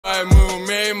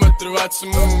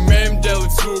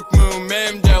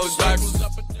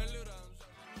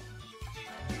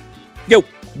Yo,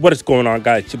 what is going on,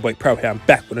 guys? It's your boy Prwell'Z here. I'm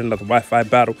back with another Wi-Fi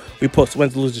battle. We post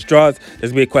wins, losers, draws.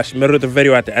 There's gonna be a question middle of the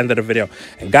video, at the end of the video.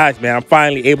 And guys, man, I'm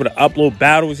finally able to upload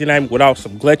battles, you know, without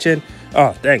some glitching.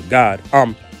 Oh, thank God.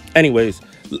 Anyways,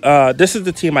 this is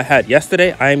the team I had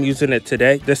yesterday. I am using it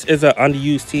today. This is an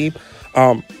underused team.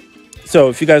 So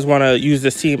if you guys want to use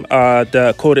this team,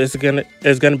 the code is gonna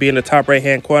be in the top right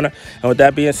hand corner. And with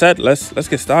that being said, let's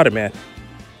get started, man.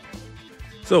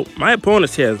 So my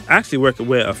opponent here is actually working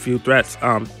with a few threats.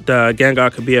 The Gengar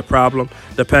could be a problem,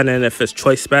 depending if it's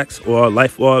choice specs or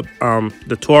life orb.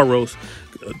 The Tauros,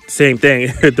 same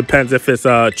thing. It depends if it's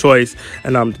choice,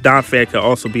 and the Donphan could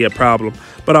also be a problem.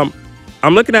 But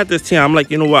I'm looking at this team. I'm like,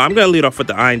 you know what? I'm gonna lead off with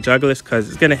the Iron Jugglers because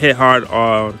it's gonna hit hard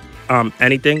on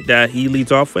anything that he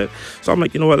leads off with. So I'm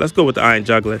like, you know what? Let's go with the Iron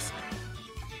Jugglers.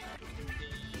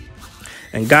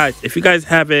 And guys, if you guys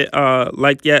haven't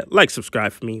liked yet,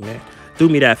 subscribe for me, man. Do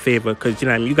me that favor, because you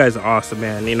know what I mean, you guys are awesome,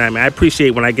 man. You know what I mean, I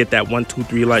appreciate when I get that 1, 2,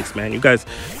 3 likes, man. You guys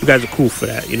are cool for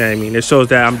that. You know what I mean, it shows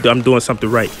that I'm doing something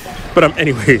right. But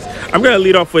anyways, I'm gonna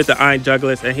lead off with the Iron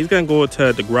Jugglers, and he's gonna go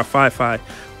to the Gruff 5-5.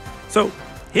 So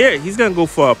here he's gonna go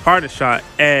for a partner shot.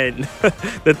 And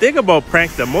the thing about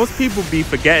Prankster, most people be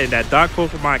forgetting that dark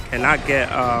Pokemon cannot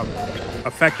get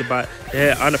unaffected by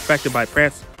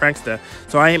Prankster.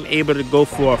 So I am able to go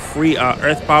for a free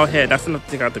Earth Power Head. That's enough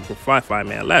to take out the Group 5-5,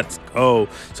 man. Let's go.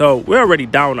 So we're already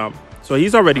down. So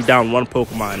he's already down 1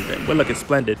 Pokemon. We're looking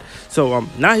splendid. So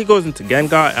now he goes into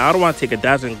Gengar, and I don't want to take a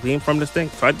Dazzling Gleam from this thing.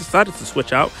 So I decided to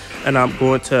switch out, and I'm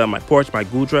going to my porch, my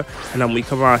Goodra, and then we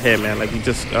come out here, man. Like we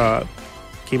just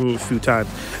came in a few times,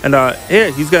 and here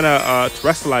he's gonna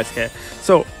terrestrialize here.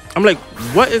 So I'm like,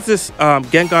 what is this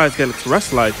Gengar is gonna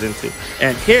terrestrialize into?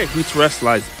 And here he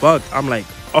terrestrialized Bug. I'm like,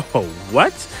 oh,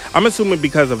 what? I'm assuming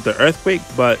because of the earthquake,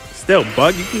 but still,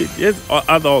 Bug, there's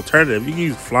other alternative. You can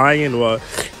use flying or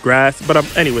grass. But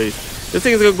anyways, this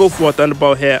thing is gonna go for a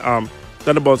Thunderbolt here.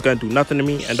 Thunderbolt's gonna do nothing to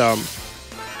me, and I'm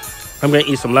gonna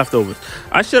eat some leftovers.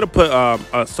 I should have put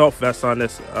a Salt Vest on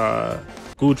this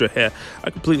Goodra here. I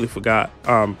completely forgot.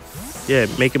 Yeah,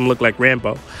 make him look like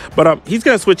Rambo. But he's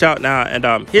gonna switch out now, and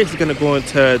here he's gonna go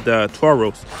into the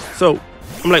Tauros. So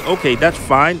I'm like, okay, that's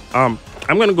fine. I'm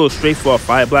gonna go straight for a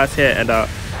Fire Blast here, and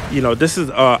you know, this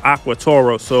is Aqua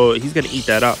Tauros, so he's gonna eat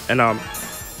that up, and I'm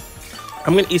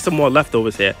gonna eat some more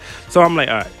leftovers here. So I'm like,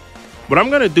 all right, what I'm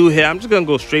gonna do here, I'm just gonna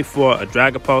go straight for a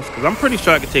Dragon Pulse, because I'm pretty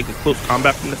sure I can take a close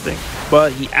combat from this thing.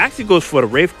 But he actually goes for the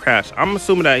Wraith Crash. I'm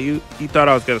assuming that he thought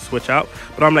I was gonna switch out,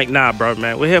 but I'm like, nah, bro,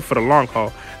 man, we're here for the long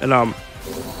haul. And a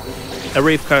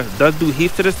Wraith Crash does do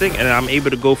heaps to this thing, and I'm able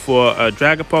to go for a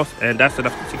Dragon Pulse, and that's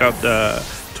enough to take out the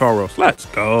Tauros. Let's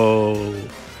go.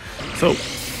 So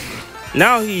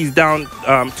now he's down 2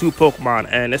 Pokemon,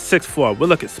 and it's 6-4. We're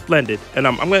looking splendid, and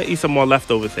I'm gonna eat some more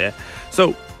leftovers here.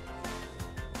 So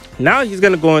now he's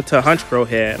gonna go into Honchkrow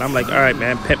here, and I'm like, all right,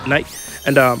 man, Pimp Knight,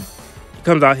 and he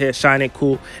comes out here shining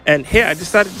cool. And here I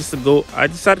decided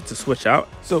to switch out.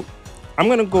 So I'm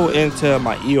gonna go into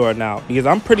my Eeyore now, because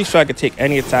I'm pretty sure I could take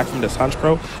any attack from this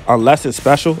Honchkrow unless it's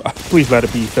special. Please let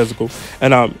it be physical.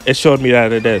 And it showed me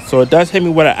that it is. So it does hit me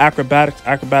with an Acrobatics.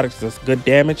 Acrobatics does good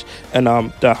damage, and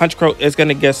the Honchkrow is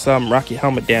gonna get some Rocky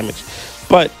Helmet damage.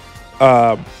 But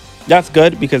that's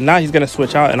good, because now he's gonna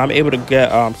switch out, and I'm able to get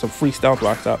some free Stealth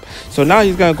Rocks up. So now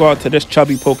he's gonna go out to this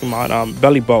chubby Pokemon,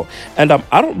 Bellybolt. And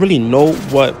I don't really know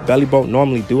what Bellybolt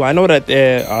normally do. I know that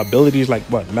their abilities like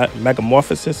what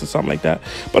Megamorphosis or something like that,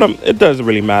 but it doesn't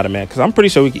really matter, man, because I'm pretty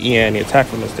sure we can eat any attack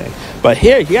from this thing. But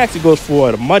here he actually goes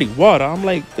for the Muddy Water. I'm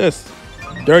like, this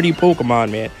dirty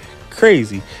Pokemon, man,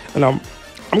 crazy. And I'm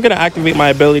gonna activate my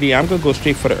ability. I'm gonna go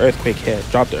straight for the Earthquake here,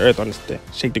 drop the earth on this thing,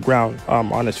 shake the ground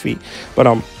on his feet.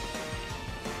 But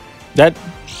that,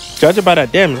 judging by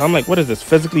that damage, I'm like, what is this,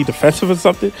 physically defensive or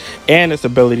something? And its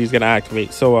ability is gonna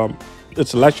activate, so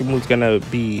its electric move is gonna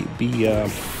be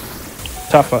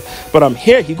tougher. But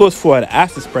here he goes for the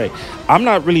Acid Spray. I'm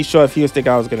not really sure if he was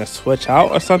thinking I was gonna switch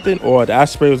out or something, or the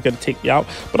Acid Spray was gonna take me out.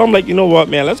 But I'm like, you know what,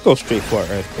 man, let's go straight for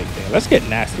an Earthquake, man. Let's get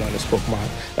nasty on this Pokemon.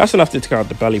 That's enough to take out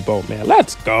the Bellybolt, man.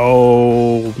 Let's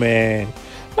go, man.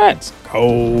 Let's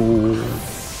go.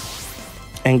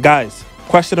 And guys,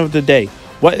 question of the day: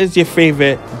 what is your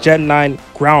favorite Gen 9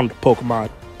 ground Pokemon?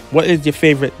 What is your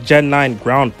favorite Gen 9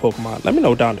 ground Pokemon? Let me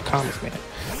know down in the comments, man.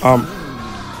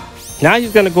 Now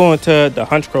he's going to go into the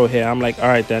Honchkrow here. I'm like, all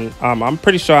right, then. I'm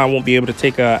pretty sure I won't be able to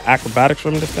take Acrobatics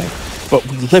from this thing. But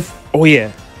we live... Oh,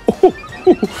 yeah. Ooh,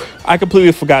 I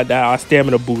completely forgot that our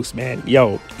stamina boost, man.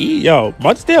 Yo,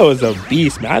 Mudsdale is a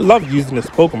beast, man. I love using this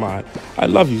Pokemon.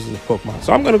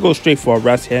 So I'm gonna go straight for a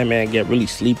rest here, man. Get really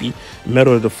sleepy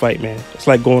middle of the fight, man. It's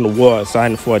like going to war,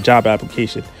 signing for a job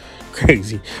application.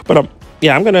 Crazy. But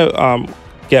yeah, I'm gonna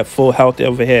get full health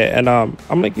over here, and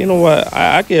I'm like, you know what,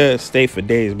 I could stay for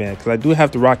days, man, because I do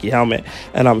have the Rocky helmet.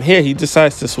 And here he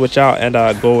decides to switch out and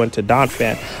go into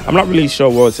Donphan. I'm not really sure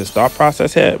what was his thought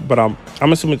process here, but I'm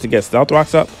assuming to get Stealth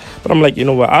Rocks up. But I'm like, you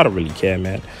know what, I don't really care,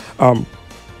 man.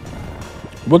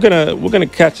 We're gonna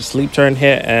catch a sleep turn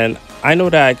here, and I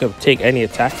know that I could take any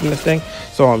attack from this thing.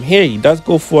 So here he does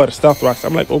go for the Stealth Rocks.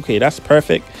 I'm like, okay, that's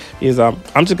perfect. Because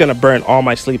I'm just gonna burn all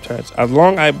my sleep turns. As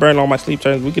long as I burn all my sleep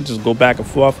turns, we could just go back and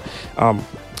forth. I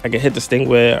can hit this thing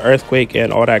with Earthquake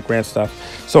and all that grand stuff.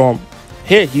 So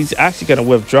here he's actually gonna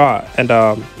withdraw,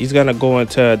 and he's gonna go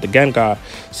into the Gengar.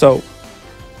 So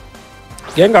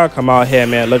Gengar come out here,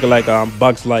 man, looking like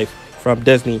Bug's Life from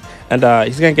Disney, and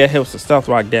he's gonna get hit with some Stealth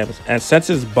Rock damage. And since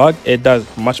it's Bug, it does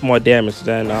much more damage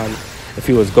than if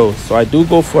he was Ghost. So I do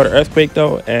go for the Earthquake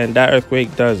though, and that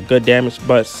Earthquake does good damage.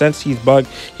 But since he's Bug,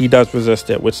 he does resist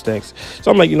it, which stinks.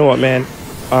 So I'm like, you know what, man,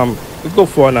 let's go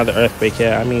for another Earthquake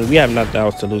here. I mean, we have nothing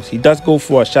else to lose. He does go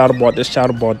for a Shadow Ball. This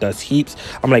Shadow Ball does heaps.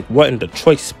 I'm like, what in the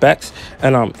choice specs?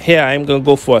 And here I am gonna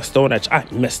go for a Stone Edge. I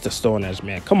missed the Stone Edge,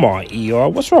 man. Come on,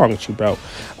 Eeyore, what's wrong with you, bro?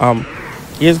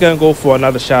 He's gonna go for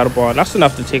another Shadow Ball, and that's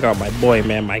enough to take out my boy,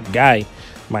 man, my guy,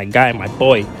 my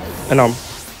boy. And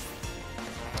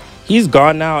he's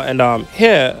gone now. And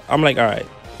here I'm like, all right,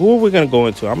 who are we gonna go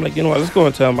into? I'm like, you know what, let's go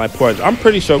into my Prwell'Z. I'm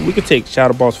pretty sure we could take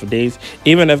Shadow Balls for days,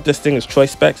 even if this thing is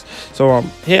choice specs. So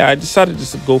here I decided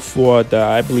just to go for the,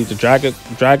 I believe, the Dragon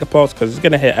Pulse, because it's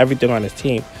gonna hit everything on his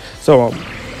team. So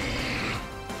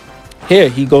here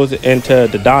he goes into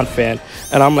the Donphan,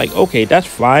 and I'm like, okay, that's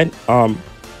fine.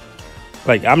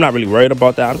 Like, I'm not really worried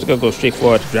about that. I'm just gonna go straight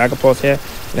for the Dragon Pulse here.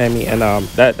 You know what I mean? And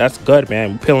that's good,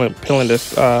 man. We're peeling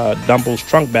this Dumble's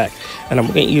trunk back, and I'm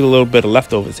gonna eat a little bit of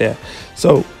leftovers here.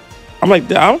 So I'm like,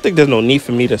 I don't think there's no need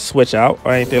for me to switch out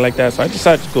or anything like that. So I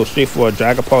decided to go straight for a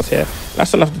Dragon Pulse here.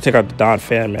 That's enough to take out the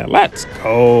Donphan, man. Let's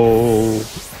go.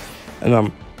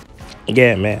 And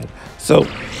yeah, man. So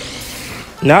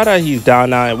now that he's down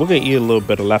now, we're gonna eat a little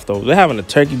bit of leftovers. We're having a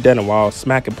turkey dinner while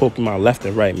smacking Pokemon left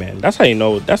and right, man. That's how you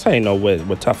know. That's how you know we're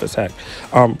tough as heck.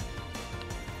 Now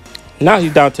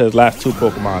he's down to his last two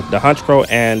Pokemon, the Honchkrow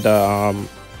and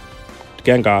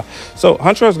Gengar. So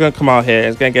Honchkrow is gonna come out here and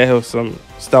it's gonna get him some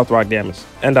Stealth Rock damage.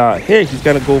 And here he's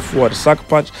gonna go for the Sucker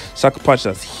Punch. Sucker Punch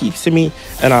does heaps to me.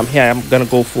 And here I'm gonna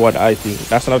go for the Ice Beam.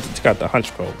 That's enough to take out the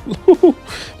Honchkrow.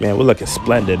 Man, we're looking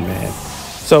splendid, man.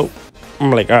 So I'm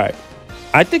like, all right.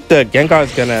 I think the Gengar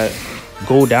is gonna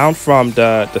go down from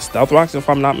the Stealth Rocks, if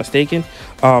I'm not mistaken.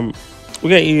 We're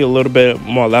gonna eat a little bit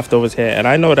more leftovers here, and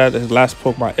I know that his last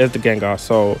Pokemon is the Gengar.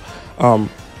 So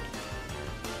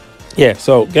yeah,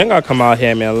 so Gengar come out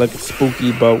here, man, looking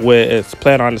spooky, but with its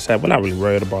plant on his head, we're not really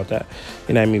worried about that.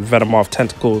 You know what I mean? Venomoth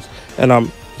tentacles,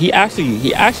 and he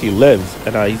actually lives,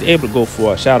 and he's able to go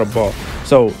for a Shadow Ball.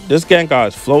 So this Gengar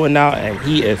is floating now, and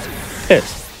he is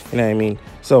pissed. You know what I mean?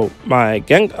 So my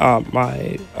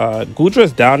Goodra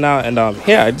is down now, and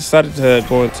here I decided to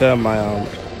go into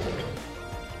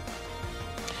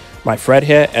my Fred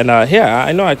here, and here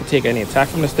I know I can take any attack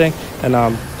from this thing, and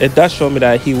it does show me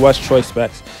that he was choice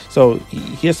specs. So he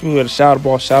hits me with a Shadow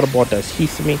Ball. Shadow Ball does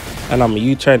heaps to me, and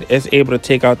U-turn is able to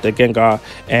take out the Gengar,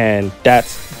 and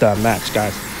that's the match,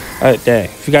 guys. Dang,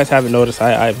 if you guys haven't noticed,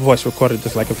 I voice recorded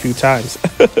this like a few times.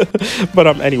 But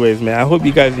anyways, man, I hope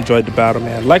you guys enjoyed the battle,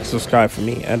 man. Like, subscribe for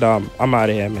me, and I'm out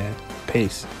of here, man.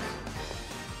 Peace.